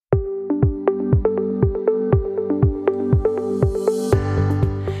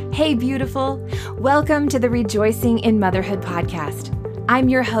Hey, beautiful. Welcome to the Rejoicing in Motherhood podcast. I'm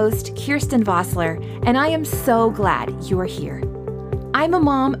your host, Kirsten Vossler, and I am so glad you are here. I'm a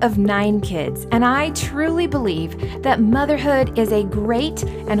mom of 9 kids, and I truly believe that motherhood is a great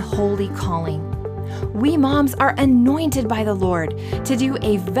and holy calling. We moms are anointed by the Lord to do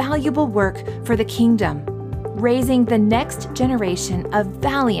a valuable work for the kingdom, raising the next generation of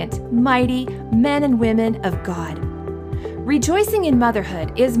valiant, mighty men and women of God. Rejoicing in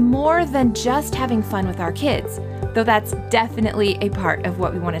motherhood is more than just having fun with our kids, though that's definitely a part of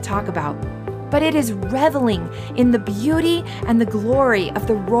what we want to talk about. But it is reveling in the beauty and the glory of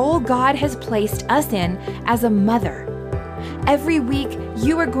the role God has placed us in as a mother. Every week,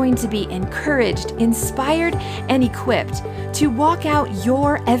 you are going to be encouraged, inspired, and equipped to walk out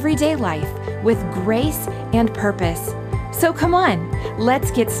your everyday life with grace and purpose. So come on,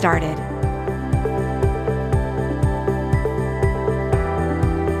 let's get started.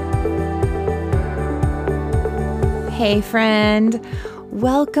 Hey friend,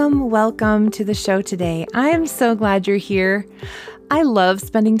 welcome to the show today. I am so glad you're here. I love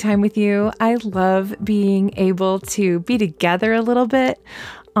spending time with you. I love being able to be together a little bit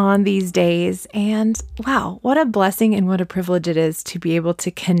on these days. And wow, what a blessing and what a privilege it is to be able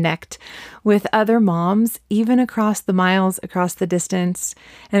to connect with other moms, even across the miles, across the distance,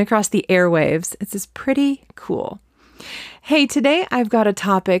 and across the airwaves. It's just pretty cool. Hey, today I've got a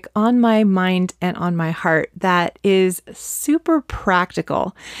topic on my mind and on my heart that is super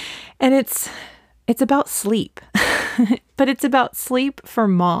practical, and it's about sleep, but it's about sleep for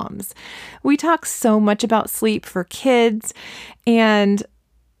moms. We talk so much about sleep for kids and,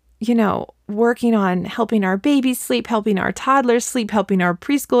 working on helping our babies sleep, helping our toddlers sleep, helping our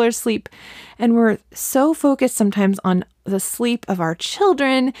preschoolers sleep. And we're so focused sometimes on the sleep of our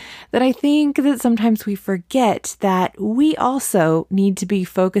children that I think that sometimes we forget that we also need to be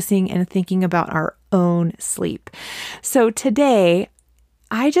focusing and thinking about our own sleep. So today,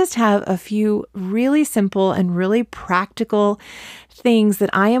 I just have a few really simple and really practical things that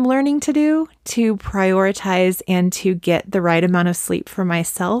I am learning to do to prioritize and to get the right amount of sleep for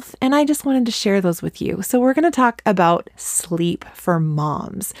myself. And I just wanted to share those with you. So we're going to talk about sleep for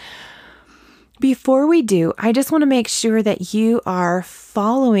moms. Before we do, I just want to make sure that you are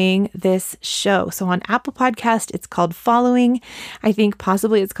following this show. So on Apple Podcast, it's called following. I think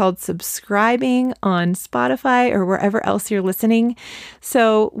possibly it's called subscribing on Spotify or wherever else you're listening.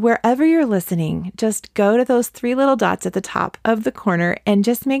 So wherever you're listening, just go to those 3 little dots at the top of the corner and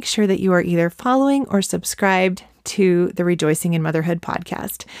just make sure that you are either following or subscribed to the Rejoicing in Motherhood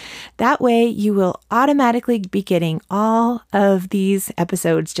podcast. That way you will automatically be getting all of these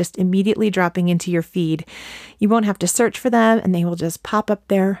episodes just immediately dropping into your feed. You won't have to search for them and they will just pop up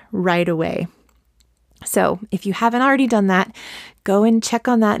there right away. So if you haven't already done that, go and check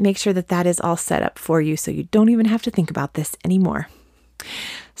on that. Make sure that that is all set up for you so you don't even have to think about this anymore.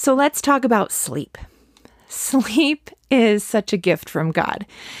 So let's talk about sleep. Sleep is such a gift from God.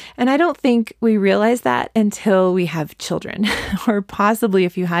 And I don't think we realize that until we have children, or possibly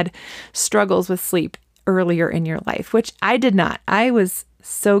if you had struggles with sleep earlier in your life, which I did not. I was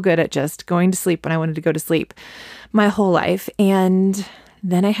so good at just going to sleep when I wanted to go to sleep my whole life. And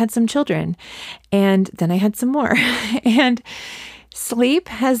then I had some children, and then I had some more. And sleep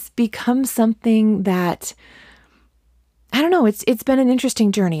has become something that I don't know, it's been an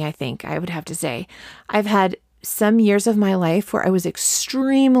interesting journey, I think, I would have to say. I've had some years of my life where I was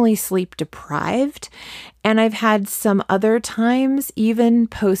extremely sleep deprived, and I've had some other times, even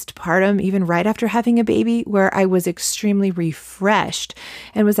postpartum, even right after having a baby, where I was extremely refreshed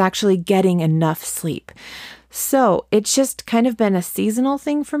and was actually getting enough sleep. So it's just kind of been a seasonal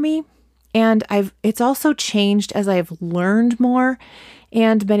thing for me. And it's also changed as I've learned more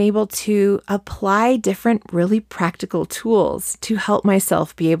and been able to apply different really practical tools to help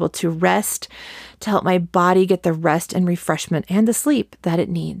myself be able to rest, to help my body get the rest and refreshment and the sleep that it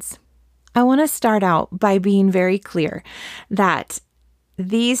needs. I want to start out by being very clear that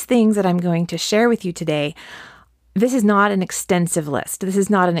these things that I'm going to share with you today, this is not an extensive list. This is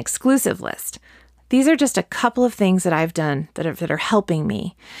not an exclusive list. These are just a couple of things that I've done that are helping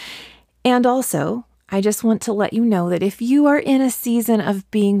me. And also, I just want to let you know that if you are in a season of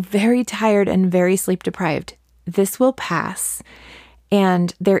being very tired and very sleep deprived, this will pass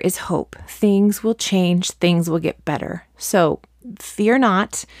and there is hope. Things will change. Things will get better. So fear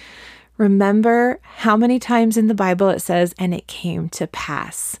not. Remember how many times in the Bible it says, and it came to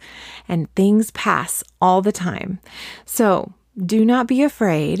pass, and things pass all the time. So do not be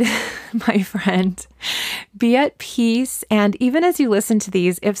afraid, my friend. Be at peace. And even as you listen to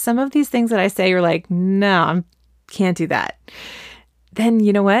these, if some of these things that I say, you're like, no, I can't do that. then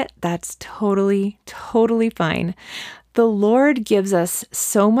you know what? That's totally, totally fine. The Lord gives us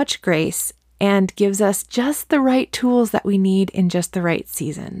so much grace and gives us just the right tools that we need in just the right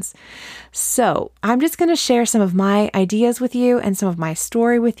seasons. So I'm just going to share some of my ideas with you and some of my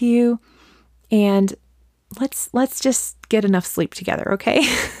story with you. And let's just get enough sleep together, okay?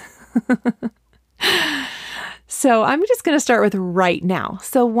 So I'm just going to start with right now.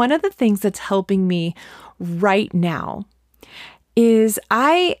 So one of the things that's helping me right now is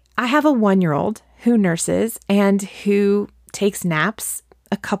I have a 1-year-old who nurses and who takes naps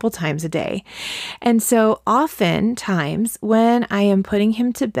a couple times a day. And so oftentimes when I am putting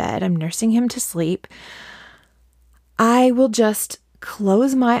him to bed, I'm nursing him to sleep, I will just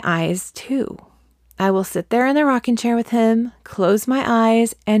close my eyes too. I will sit there in the rocking chair with him, close my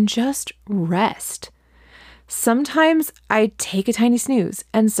eyes, and just rest. Sometimes I take a tiny snooze,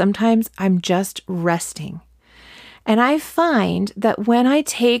 and sometimes I'm just resting. And I find that when I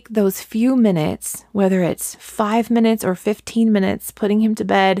take those few minutes, whether it's 5 minutes or 15 minutes, putting him to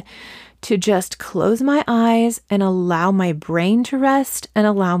bed, to just close my eyes and allow my brain to rest and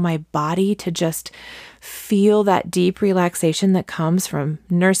allow my body to just feel that deep relaxation that comes from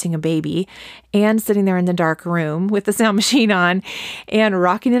nursing a baby and sitting there in the dark room with the sound machine on and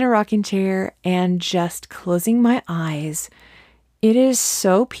rocking in a rocking chair and just closing my eyes, it is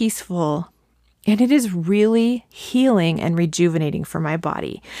so peaceful. And it is really healing and rejuvenating for my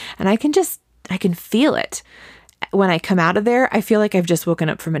body. And I can feel it. When I come out of there, I feel like I've just woken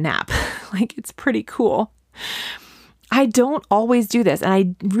up from a nap. Like, it's pretty cool. I don't always do this. And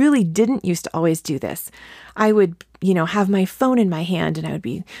I really didn't used to always do this. I would, have my phone in my hand and I would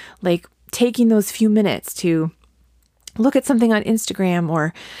be like taking those few minutes to look at something on Instagram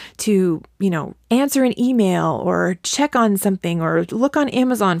or to, answer an email or check on something or look on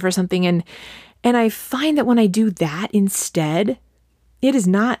Amazon for something. And I find that when I do that instead, it is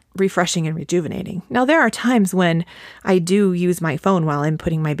not refreshing and rejuvenating. Now, there are times when I do use my phone while I'm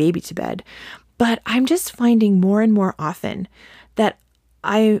putting my baby to bed, but I'm just finding more and more often that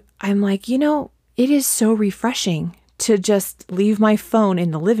I'm like, it is so refreshing to just leave my phone in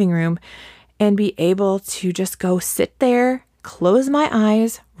the living room and be able to just go sit there, close my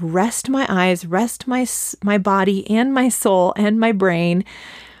eyes, rest my body and my soul and my brain,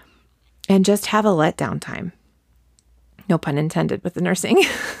 and just have a letdown time. No pun intended with the nursing.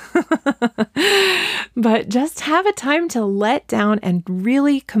 But just have a time to let down and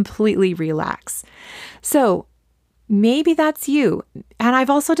really completely relax. So maybe that's you. And I've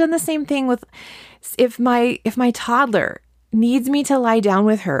also done the same thing with if my toddler needs me to lie down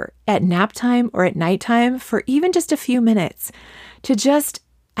with her at nap time or at nighttime for even just a few minutes to just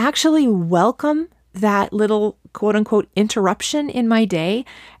actually welcome that little quote unquote interruption in my day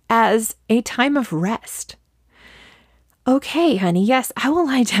as a time of rest. Okay, honey, yes, I will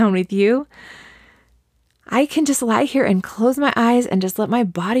lie down with you. I can just lie here and close my eyes and just let my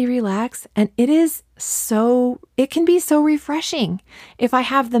body relax. And it can be so refreshing if I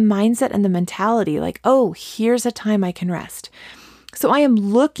have the mindset and the mentality like, oh, here's a time I can rest. So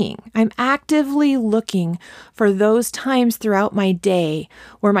I'm actively looking for those times throughout my day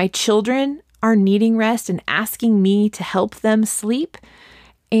where my children are needing rest and asking me to help them sleep.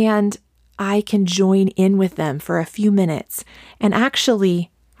 And I can join in with them for a few minutes and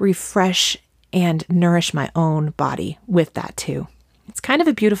actually refresh and nourish my own body with that too. It's kind of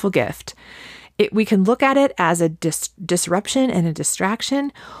a beautiful gift. We can look at it as a disruption and a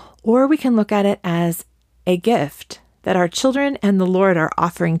distraction, or we can look at it as a gift that our children and the Lord are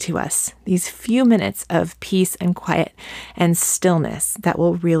offering to us. These few minutes of peace and quiet and stillness that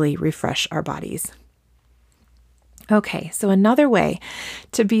will really refresh our bodies. Okay, so another way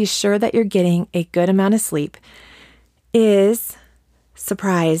to be sure that you're getting a good amount of sleep is,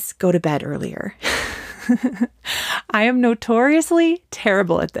 surprise, go to bed earlier. I am notoriously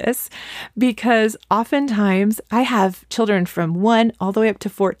terrible at this because oftentimes I have children from 1 all the way up to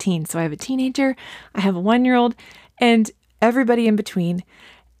 14. So I have a teenager, I have a 1-year-old, and everybody in between.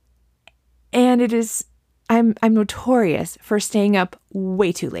 And I'm notorious for staying up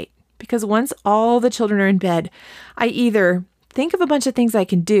way too late. Because once all the children are in bed, I either think of a bunch of things I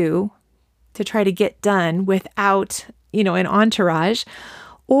can do to try to get done without, an entourage,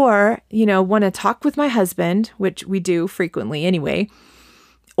 or, want to talk with my husband, which we do frequently anyway,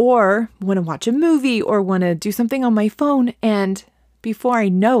 or want to watch a movie or want to do something on my phone. And before I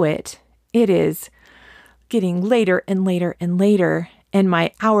know it, it is getting later and later and later. And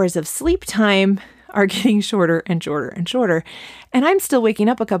my hours of sleep time are getting shorter and shorter and shorter. And I'm still waking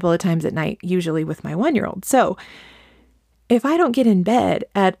up a couple of times at night, usually with my 1-year-old. So if I don't get in bed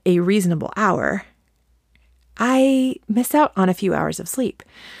at a reasonable hour, I miss out on a few hours of sleep.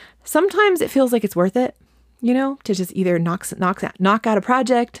 Sometimes it feels like it's worth it, to just either knock out a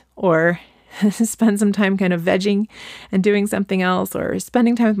project or spend some time kind of vegging and doing something else, or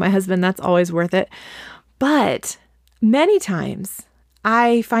spending time with my husband. That's always worth it. But many times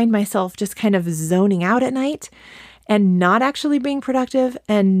I find myself just kind of zoning out at night and not actually being productive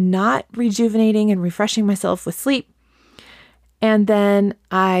and not rejuvenating and refreshing myself with sleep. And then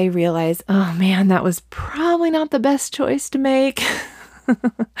I realize, oh man, that was probably not the best choice to make.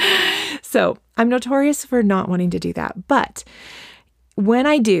 So I'm notorious for not wanting to do that. But when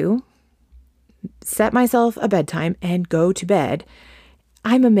I do set myself a bedtime and go to bed,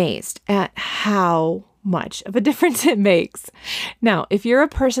 I'm amazed at how much of a difference it makes. Now, if you're a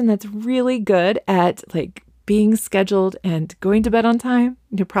person that's really good at being scheduled and going to bed on time,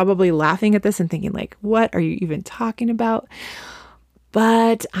 you're probably laughing at this and thinking what are you even talking about?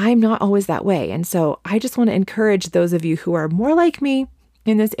 But I'm not always that way. And so I just want to encourage those of you who are more like me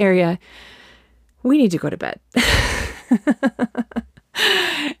in this area, we need to go to bed.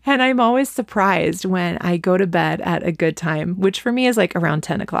 And I'm always surprised when I go to bed at a good time, which for me is around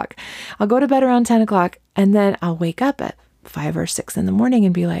 10 o'clock. I'll go to bed around 10 o'clock and then I'll wake up at 5 or 6 in the morning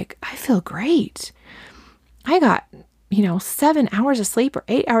and be like, I feel great. I got, 7 hours of sleep or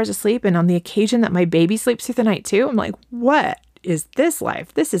 8 hours of sleep. And on the occasion that my baby sleeps through the night too, I'm like, what is this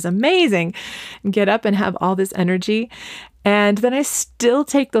life? This is amazing. And get up and have all this energy. And then I still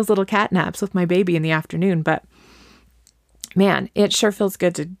take those little cat naps with my baby in the afternoon. But man, it sure feels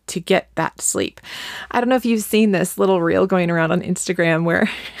good to get that sleep. I don't know if you've seen this little reel going around on Instagram where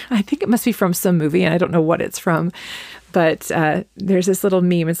I think it must be from some movie and I don't know what it's from, but there's this little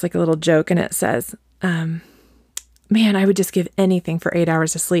meme. It's like a little joke and it says, man, I would just give anything for 8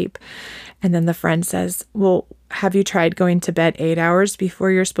 hours of sleep. And then the friend says, well, have you tried going to bed 8 hours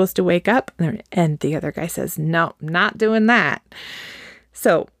before you're supposed to wake up? And the other guy says, no, not doing that.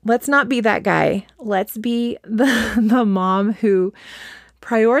 So let's not be that guy. Let's be the mom who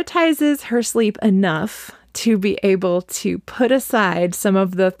prioritizes her sleep enough to be able to put aside some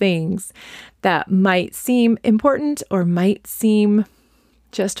of the things that might seem important or might seem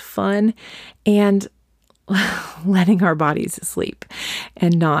just fun and letting our bodies sleep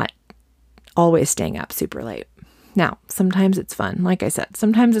and not always staying up super late. Now, sometimes it's fun. Like I said,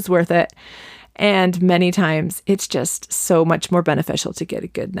 sometimes it's worth it. And many times it's just so much more beneficial to get a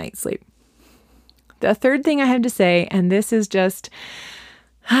good night's sleep. The third thing I have to say, and this is just,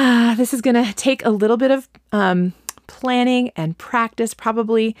 this is going to take a little bit of planning and practice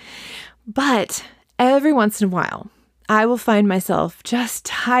probably, but every once in a while, I will find myself just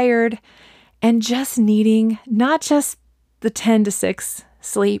tired and just needing not just the 10 to 6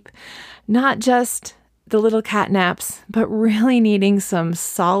 sleep, not just the little cat naps, but really needing some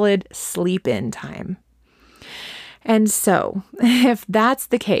solid sleep-in time. And so if that's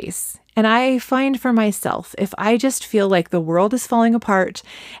the case, and I find for myself, if I just feel like the world is falling apart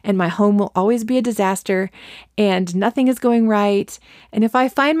and my home will always be a disaster and nothing is going right, and if I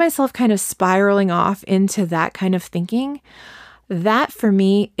find myself kind of spiraling off into that kind of thinking, that for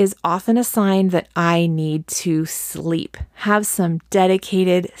me is often a sign that I need to sleep, have some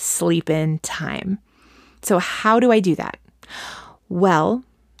dedicated sleep-in time. So how do I do that? Well,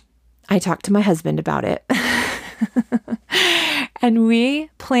 I talked to my husband about it and we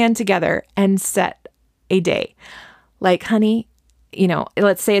plan together and set a day. Honey,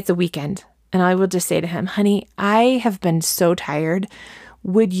 let's say it's a weekend and I will just say to him, honey, I have been so tired.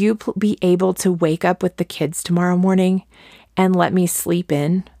 Would you be able to wake up with the kids tomorrow morning and let me sleep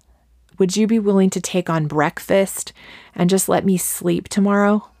in? Would you be willing to take on breakfast and just let me sleep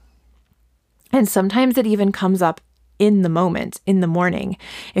tomorrow? And sometimes it even comes up in the moment, in the morning,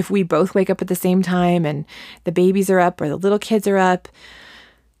 if we both wake up at the same time and the babies are up or the little kids are up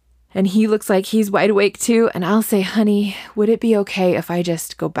and he looks like he's wide awake too. And I'll say, honey, would it be okay if I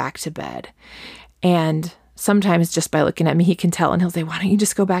just go back to bed? And sometimes just by looking at me, he can tell and he'll say, why don't you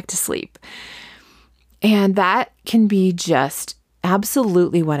just go back to sleep? And that can be just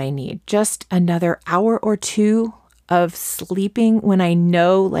absolutely what I need. Just another hour or two of sleeping when I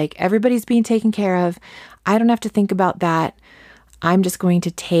know everybody's being taken care of. I don't have to think about that. I'm just going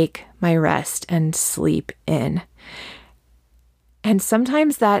to take my rest and sleep in. And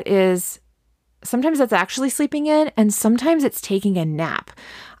sometimes that's actually sleeping in, and sometimes it's taking a nap.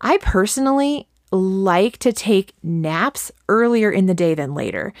 I personally like to take naps earlier in the day than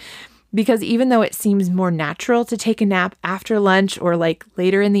later. Because even though it seems more natural to take a nap after lunch or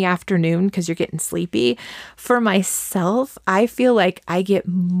later in the afternoon because you're getting sleepy, for myself, I feel like I get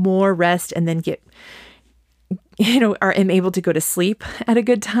more rest and then am able to go to sleep at a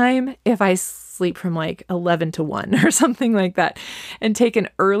good time if I sleep from like 11 to 1 or something like that and take an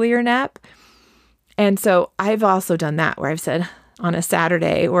earlier nap. And so I've also done that where I've said on a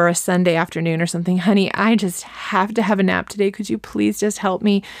Saturday or a Sunday afternoon or something, honey, I just have to have a nap today. Could you please just help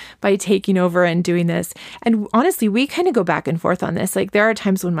me by taking over and doing this? And honestly, we kind of go back and forth on this. Like there are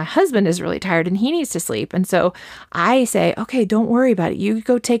times when my husband is really tired and he needs to sleep. And so I say, okay, don't worry about it. You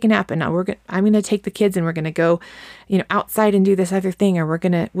go take a nap. And now I'm going to take the kids and we're going to go, outside and do this other thing. Or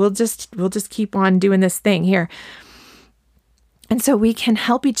we'll just keep on doing this thing here. And so we can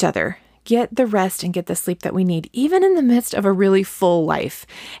help each other get the rest and get the sleep that we need, even in the midst of a really full life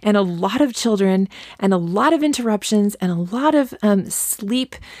and a lot of children and a lot of interruptions and a lot of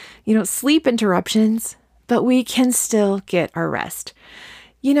sleep interruptions, but we can still get our rest.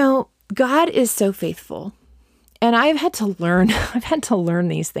 God is so faithful, and I've had to learn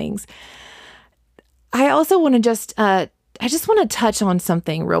these things. I also want to I just want to touch on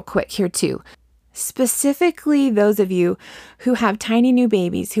something real quick here too. Specifically, those of you who have tiny new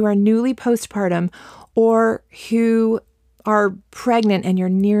babies, who are newly postpartum, or who are pregnant and you're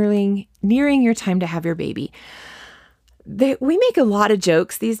nearing your time to have your baby. We make a lot of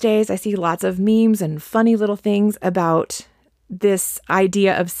jokes these days. I see lots of memes and funny little things about this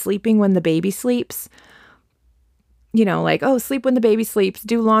idea of sleeping when the baby sleeps. Like, oh, sleep when the baby sleeps,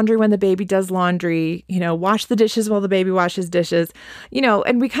 do laundry when the baby does laundry, wash the dishes while the baby washes dishes,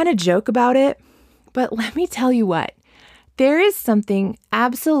 and we kind of joke about it. But let me tell you what, there is something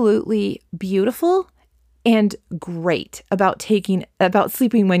absolutely beautiful and great about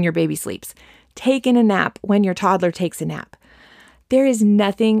sleeping when your baby sleeps, taking a nap when your toddler takes a nap. There is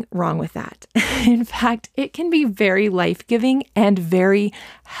nothing wrong with that. In fact, it can be very life-giving and very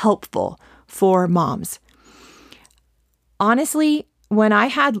helpful for moms. Honestly, when I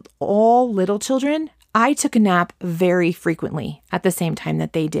had all little children, I took a nap very frequently at the same time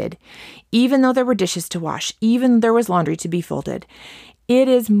that they did, even though there were dishes to wash, even though there was laundry to be folded. It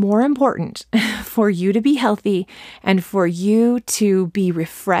is more important for you to be healthy and for you to be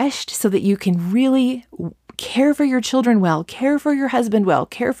refreshed so that you can really care for your children well, care for your husband well,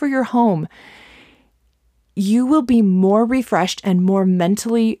 care for your home. You will be more refreshed and more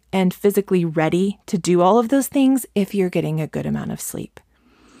mentally and physically ready to do all of those things if you're getting a good amount of sleep.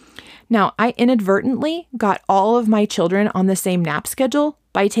 Now, I inadvertently got all of my children on the same nap schedule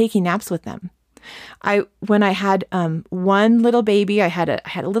by taking naps with them. When I had one little baby, I had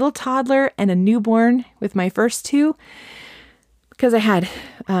a little toddler and a newborn with my first two, because I had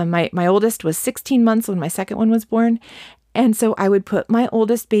my oldest was 16 months when my second one was born. And so I would put my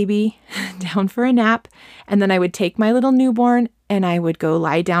oldest baby down for a nap, and then I would take my little newborn and I would go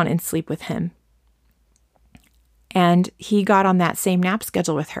lie down and sleep with him. And he got on that same nap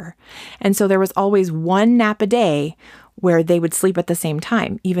schedule with her. And so there was always one nap a day where they would sleep at the same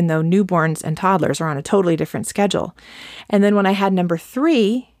time, even though newborns and toddlers are on a totally different schedule. And then when I had number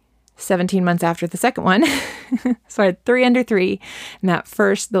 3, 17 months after the second one, so I had 3 under 3, and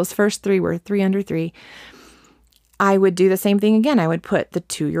those first 3 were 3 under 3, I would do the same thing again. I would put the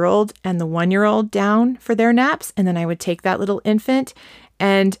 2-year-old and the 1-year-old down for their naps, and then I would take that little infant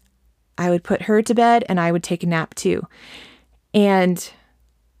and I would put her to bed and I would take a nap too. And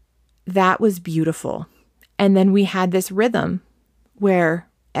that was beautiful. And then we had this rhythm where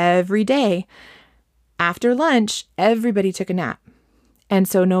every day after lunch, everybody took a nap. And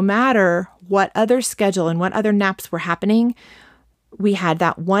so no matter what other schedule and what other naps were happening, we had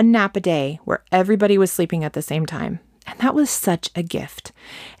that one nap a day where everybody was sleeping at the same time. And that was such a gift.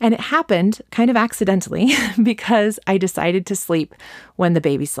 And it happened kind of accidentally because I decided to sleep when the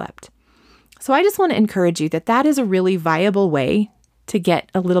baby slept. So I just want to encourage you that is a really viable way to get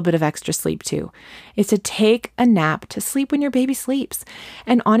a little bit of extra sleep too, is to take a nap to sleep when your baby sleeps.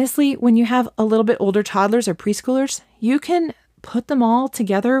 And honestly, when you have a little bit older toddlers or preschoolers, you can put them all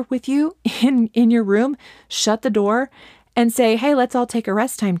together with you in your room, shut the door, and say, hey, let's all take a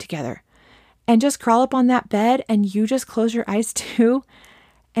rest time together. And just crawl up on that bed and you just close your eyes too,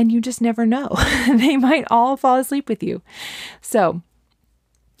 and you just never know. They might all fall asleep with you. So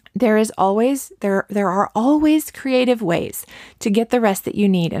there are always creative ways to get the rest that you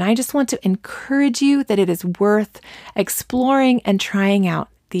need. And I just want to encourage you that it is worth exploring and trying out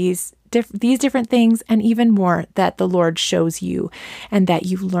these different things and even more that the Lord shows you and that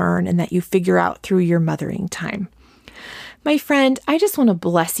you learn and that you figure out through your mothering time. My friend, I just want to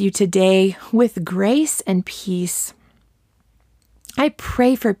bless you today with grace and peace. I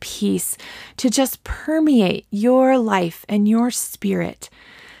pray for peace to just permeate your life and your spirit,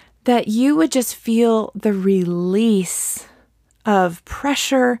 that you would just feel the release of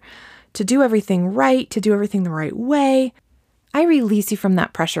pressure to do everything right, to do everything the right way. I release you from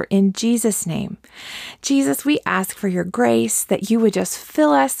that pressure in Jesus' name. Jesus, we ask for your grace, that you would just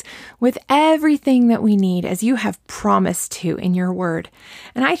fill us with everything that we need as you have promised to in your word.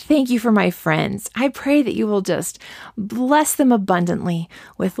 And I thank you for my friends. I pray that you will just bless them abundantly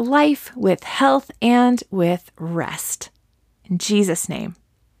with life, with health, and with rest. In Jesus' name.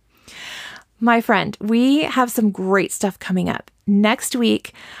 My friend, we have some great stuff coming up. Next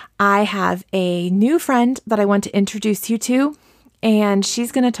week, I have a new friend that I want to introduce you to, and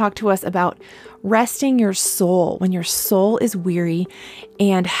she's going to talk to us about resting your soul when your soul is weary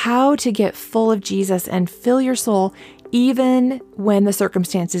and how to get full of Jesus and fill your soul even when the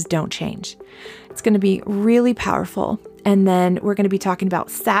circumstances don't change. It's going to be really powerful. And then we're going to be talking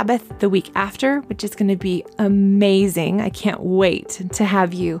about Sabbath the week after, which is going to be amazing. I can't wait to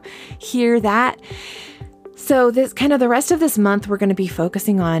have you hear that. So this kind of the rest of this month, we're going to be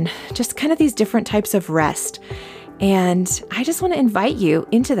focusing on just kind of these different types of rest. And I just want to invite you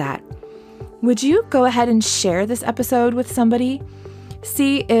into that. Would you go ahead and share this episode with somebody?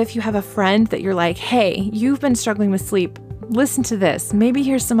 See if you have a friend that you're like, hey, you've been struggling with sleep. Listen to this. Maybe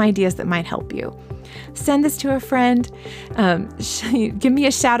here's some ideas that might help you. Send this to a friend. Give me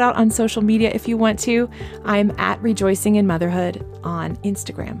a shout out on social media if you want to. I'm at Rejoicing in Motherhood on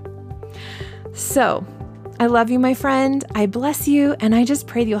Instagram. So I love you, my friend. I bless you. And I just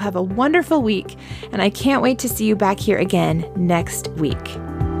pray that you'll have a wonderful week. And I can't wait to see you back here again next week.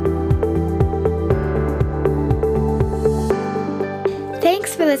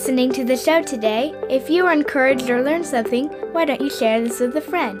 Thanks for listening to the show today. If you were encouraged or learned something, why don't you share this with a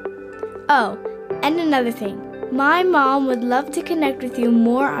friend? Oh, and another thing, my mom would love to connect with you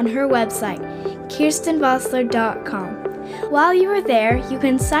more on her website, KirstenVossler.com. While you are there, you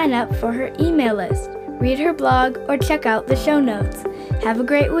can sign up for her email list, read her blog, or check out the show notes. Have a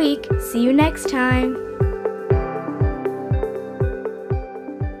great week. See you next time.